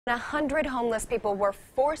100 homeless people were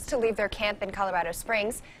forced to leave their camp in Colorado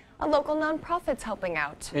Springs. A local nonprofit's helping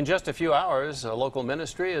out. In just a few hours, a local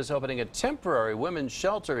ministry is opening a temporary women's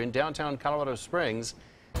shelter in downtown Colorado Springs.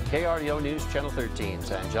 KRDO News Channel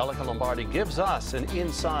 13's Angelica Lombardi gives us an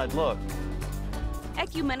inside look.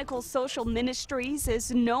 Ecumenical Social Ministries is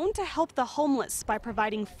known to help the homeless by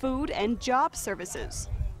providing food and job services.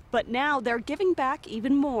 But now they're giving back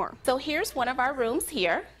even more. So here's one of our rooms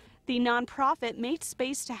here. The nonprofit made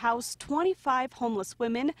space to house 25 homeless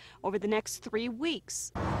women over the next 3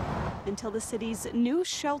 weeks until the city's new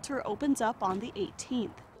shelter opens up on the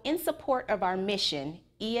 18th. In support of our mission,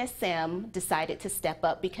 ESM decided to step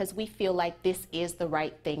up because we feel like this is the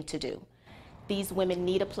right thing to do. These women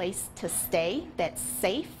need a place to stay that's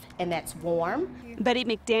safe and that's warm. Betty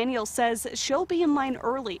McDaniel says she'll be in line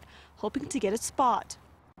early, hoping to get a spot.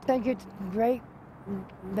 I think it's great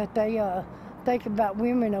that they think about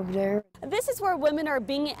women over there. This is where women are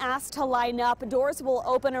being asked to line up. Doors will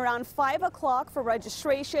open around 5 o'clock for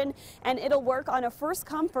registration, and it'll work on a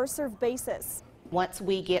first-come, first-served basis. Once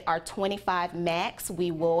we get our 25 max,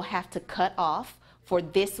 we will have to cut off for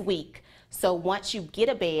this week. So once you get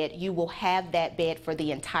a bed, you will have that bed for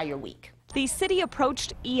the entire week. The city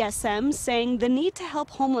approached ESM saying the need to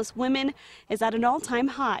help homeless women is at an all-time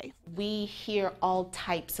high. We hear all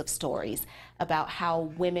types of stories about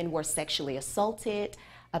how women were sexually assaulted,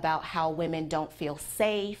 about how women don't feel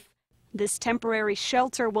safe. This temporary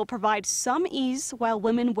shelter will provide some ease while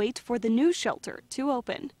women wait for the new shelter to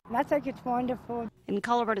open. I think it's wonderful. In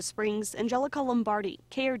Colorado Springs, Angelica Lombardi,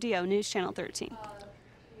 KRDO News Channel 13.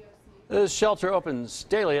 This shelter opens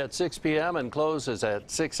daily at 6 p.m. and closes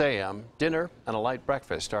at 6 a.m. Dinner and a light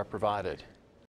breakfast are provided.